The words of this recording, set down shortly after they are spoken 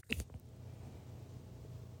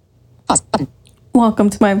Pause. Button. Welcome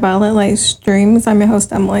to my Violet Light Streams. I'm your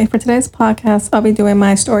host, Emily. For today's podcast, I'll be doing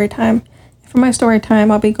my story time. For my story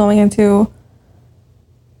time, I'll be going into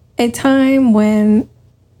a time when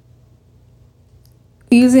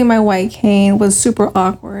using my white cane was super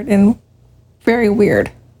awkward and very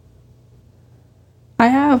weird. I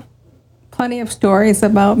have plenty of stories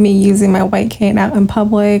about me using my white cane out in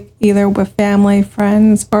public, either with family,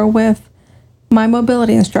 friends, or with my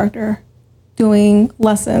mobility instructor, doing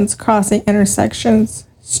lessons, crossing intersections,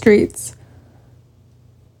 streets,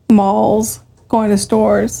 malls, going to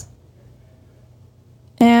stores.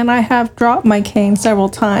 And I have dropped my cane several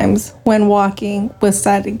times when walking with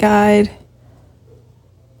sighted guide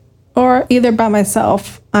or either by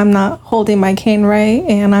myself. I'm not holding my cane right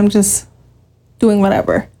and I'm just doing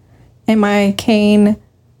whatever. And my cane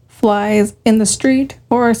flies in the street,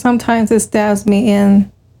 or sometimes it stabs me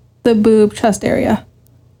in the boob chest area.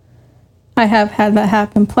 I have had that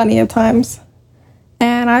happen plenty of times.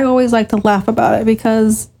 And I always like to laugh about it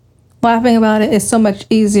because laughing about it is so much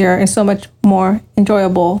easier and so much more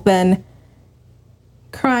enjoyable than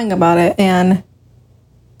crying about it and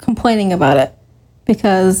complaining about it.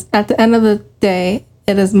 Because at the end of the day,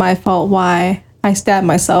 it is my fault why I stabbed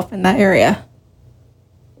myself in that area.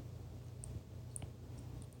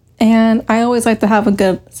 And I always like to have a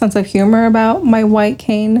good sense of humor about my white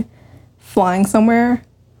cane flying somewhere,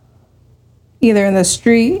 either in the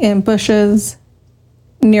street, in bushes,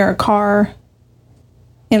 near a car,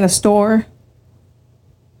 in a store.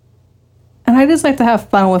 And I just like to have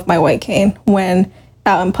fun with my white cane when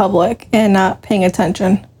out in public and not paying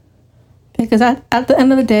attention. Because at the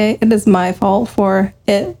end of the day, it is my fault for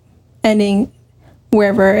it ending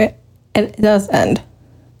wherever it does end.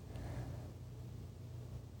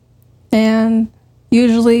 And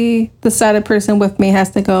usually the sighted person with me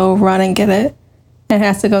has to go run and get it and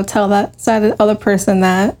has to go tell that sighted other person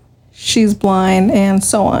that she's blind and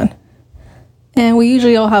so on. And we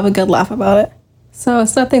usually all have a good laugh about it. So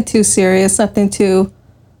it's nothing too serious, nothing too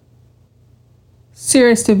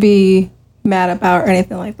serious to be mad about or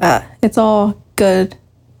anything like that. It's all good,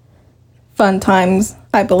 fun times,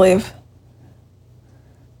 I believe.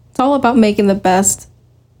 It's all about making the best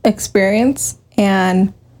experience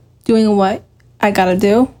and doing what I gotta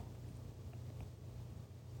do.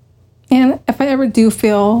 And if I ever do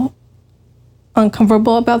feel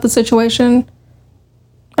uncomfortable about the situation,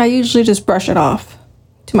 I usually just brush it off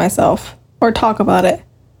to myself or talk about it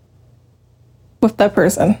with that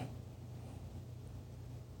person.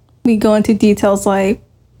 We go into details like,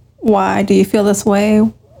 why do you feel this way?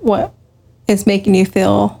 What is making you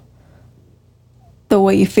feel the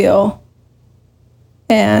way you feel?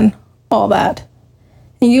 And all that.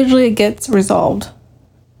 And usually it gets resolved.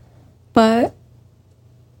 But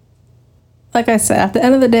like I said, at the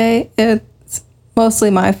end of the day, it's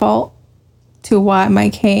mostly my fault to why my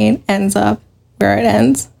cane ends up where it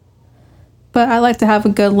ends. But I like to have a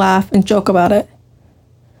good laugh and joke about it.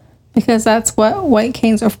 Because that's what white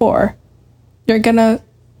canes are for. You're gonna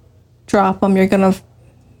drop them, you're gonna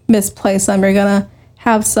misplace them, you're gonna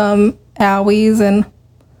have some owies and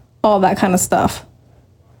all that kind of stuff.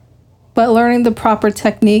 But learning the proper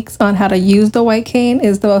techniques on how to use the white cane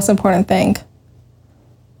is the most important thing.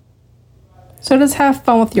 So just have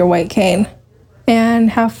fun with your white cane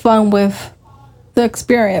and have fun with the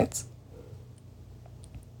experience.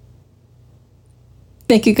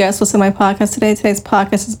 Thank you guys for listening to my podcast today. Today's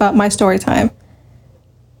podcast is about my story time.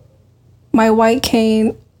 My white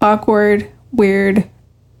cane, awkward, weird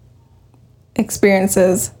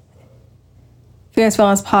experiences. If you guys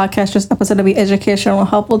found this podcast, this episode to be educational and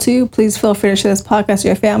helpful to you, please feel free to share this podcast to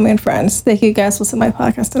your family and friends. Thank you guys for listening to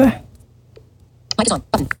my podcast today. Mic is on.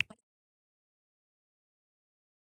 Button.